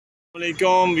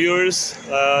Assalamualaikum viewers,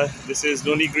 this is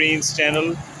Loni Green's channel.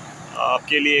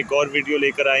 आपके लिए एक और वीडियो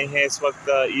लेकर आए हैं। इस वक्त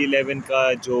E11 का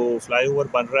जो फ्लाईओवर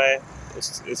बन रहा है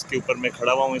इसके ऊपर मैं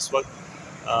खड़ा हुआ हूँ इस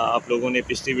वक्त। आप लोगों ने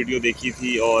पिछली वीडियो देखी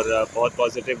थी और बहुत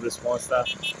पॉजिटिव रिस्पांस था,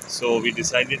 so we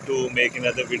decided to make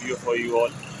another video for you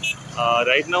all.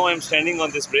 Right now I am standing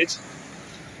on this bridge.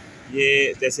 ये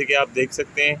जैसे कि आप देख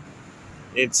सकते हैं,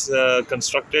 इट्स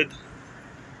कंस्ट्रक्टेड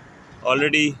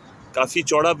ऑलरेडी। काफ़ी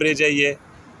चौड़ा ब्रिज है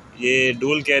ये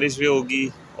डुअल कैरेज वे होगी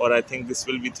और I think this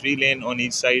will be 3 lane on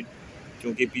each side,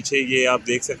 क्योंकि पीछे ये आप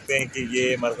देख सकते हैं कि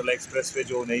ये मरगला एक्सप्रेस वे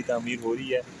जो नई तामीर हो रही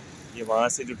है, ये वहाँ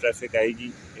से जो ट्रैफिक आएगी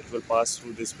it will pass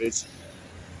through this bridge.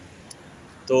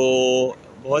 तो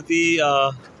बहुत ही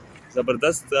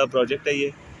ज़बरदस्त प्रोजेक्ट है ये।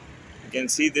 You can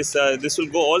see this will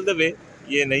go all the way.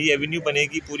 ये नई एवेन्यू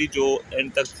बनेगी पूरी जो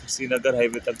एंड तक श्रीनगर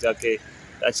हाईवे तक जाके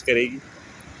टच करेगी।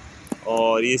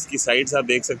 और ये इसकी साइड्स आप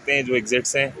देख सकते हैं, जो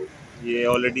एग्जिट्स हैं ये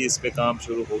ऑलरेडी इस पे काम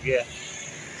शुरू हो गया है।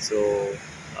 सो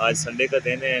आज संडे का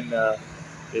दिन है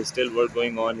and still work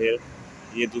going on here.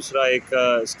 ये दूसरा एक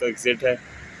इसका एग्ज़िट है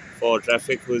for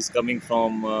traffic who is coming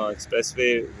from expressway.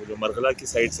 वो जो मरगला की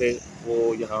साइड से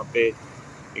वो यहाँ पे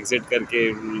एग्ज़िट करके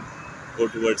go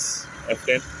towards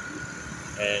F10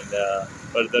 and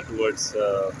further towards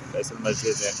Faisal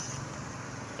मस्जिद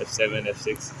एंड F7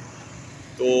 F6।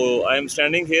 तो I am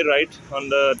standing here right on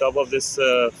the top of this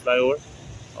flyover.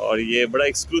 और ये बड़ा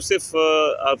एक्सक्लूसिव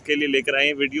आपके लिए लेकर आए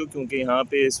हैं वीडियो, क्योंकि यहाँ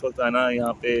पे इस वक्त आना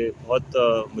यहाँ पे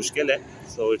बहुत मुश्किल है।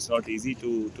 So it's not easy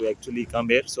to actually come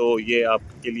here. सो ये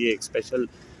आपके लिए एक स्पेशल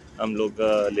हम लोग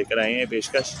लेकर आए हैं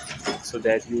पेशकश, सो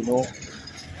दैट यू नो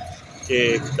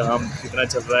कि काम कितना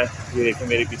चल रहा है। ये देखें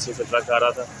मेरे पीछे से ट्रक आ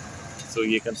रहा था। सो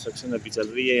ये कंस्ट्रक्शन अभी चल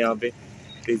रही है, यहाँ पे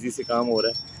तेज़ी से काम हो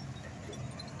रहा है।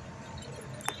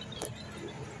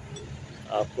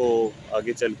 आपको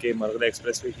आगे चल के मरगला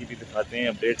एक्सप्रेसवे की भी दिखाते हैं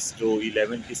अपडेट्स, जो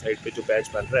E11 की साइड पे जो पैच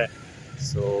बन रहा है।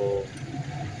 So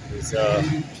it's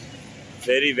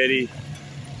very very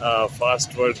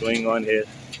fast work going on here.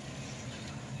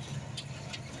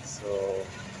 So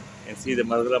can see the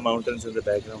Margalla mountains in the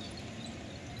background.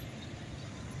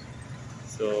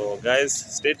 So guys,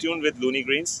 stay tuned with Loni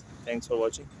Green's. Thanks for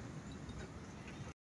watching.